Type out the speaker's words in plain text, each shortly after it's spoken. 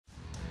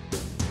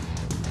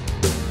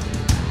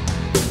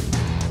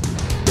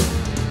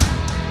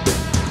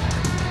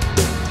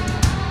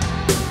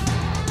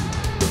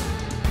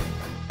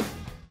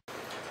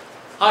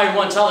Hi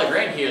everyone, Tyler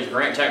Grant here with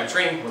Grant Tactical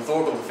Training with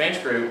Local Defense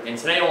Group, and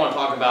today I want to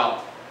talk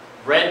about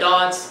red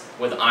dots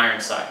with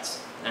iron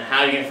sights and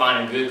how you can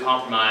find a good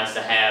compromise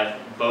to have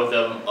both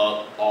of them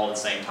up all at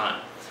the same time.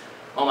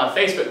 On my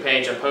Facebook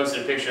page, I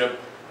posted a picture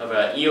of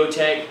an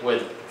EOTech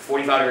with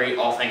 45-degree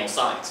off-angle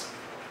sights.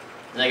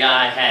 And the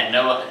guy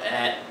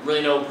had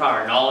really no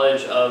prior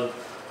knowledge of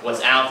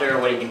what's out there,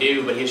 what he can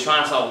do, but he was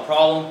trying to solve a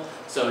problem,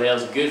 so it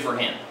was good for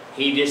him.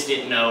 He just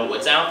didn't know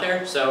what's out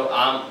there, so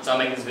I'm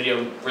making this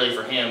video really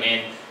for him,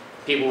 and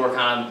people were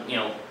kind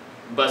of,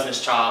 busting his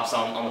chops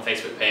on the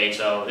Facebook page,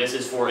 so this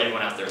is for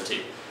anyone out there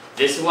too.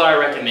 This is what I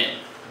recommend,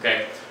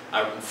 okay?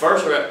 I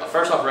first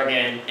off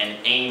recommend an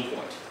aim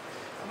point.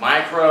 A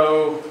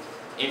micro,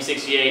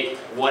 M68,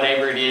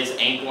 whatever it is,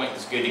 aim point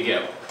is good to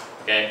go,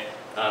 okay?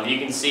 You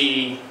can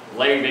see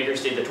Larry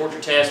Vickers did the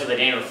torture test with a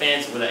Daniel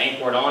fence with an aim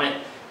point on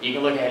it. You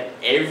can look at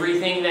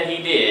everything that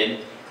he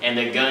did, and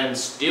the gun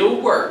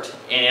still worked,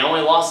 and it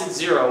only lost its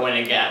zero when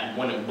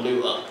it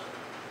blew up.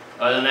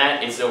 Other than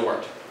that, it still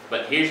worked.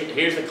 But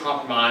here's the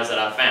compromise that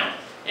I found,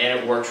 and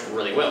it works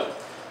really well.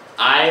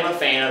 I am a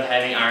fan of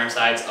having iron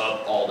sights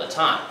up all the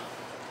time.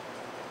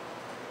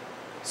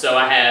 So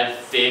I have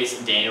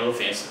fixed Daniel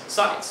Defense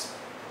sights.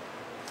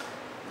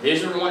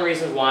 These are one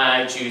reason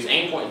why I choose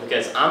aim point,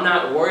 because I'm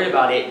not worried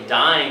about it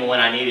dying when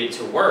I need it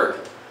to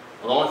work.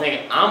 The only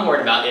thing I'm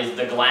worried about is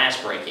the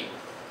glass breaking.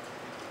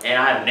 And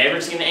I have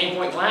never seen the aim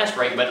point glass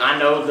break, but I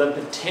know the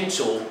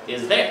potential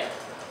is there.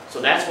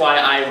 So that's why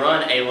I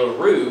run a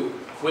LaRue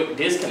quick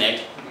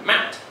disconnect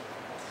mount.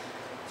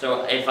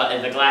 So if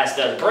the glass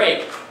does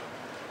break,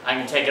 I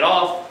can take it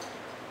off.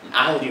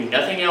 I will do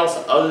nothing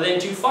else other than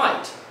to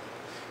fight,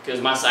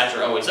 because my sights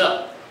are always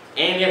up.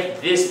 And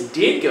if this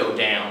did go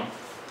down,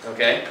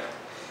 okay,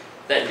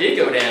 that did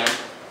go down,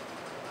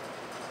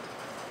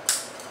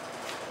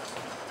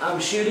 I'm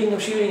shooting.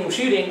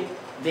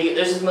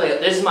 This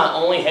is my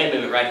only head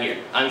movement right here.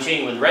 I'm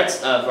shooting with red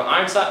dot,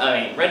 iron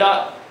sights. Red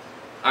dot,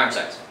 iron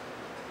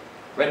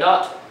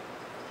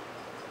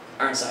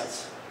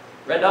sights.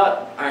 Red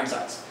dot, iron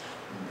sights.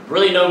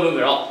 Really no movement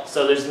at all.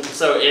 So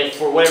if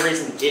for whatever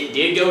reason it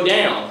did go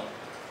down,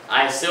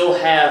 I still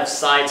have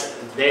sights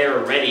there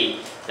ready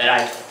that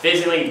I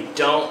physically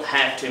don't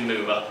have to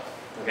move up.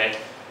 Okay,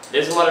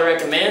 this is what I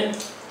recommend.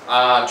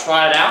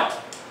 Try it out.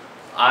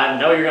 I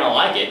know you're gonna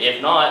like it.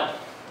 If not,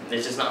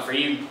 it's just not for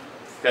you,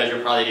 because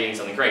you're probably doing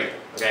something crazy,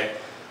 okay?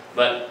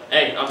 But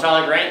hey, I'm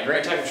Tyler Grant,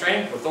 Grant Tactical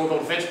Training with Local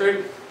Defense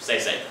Group. Stay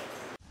safe.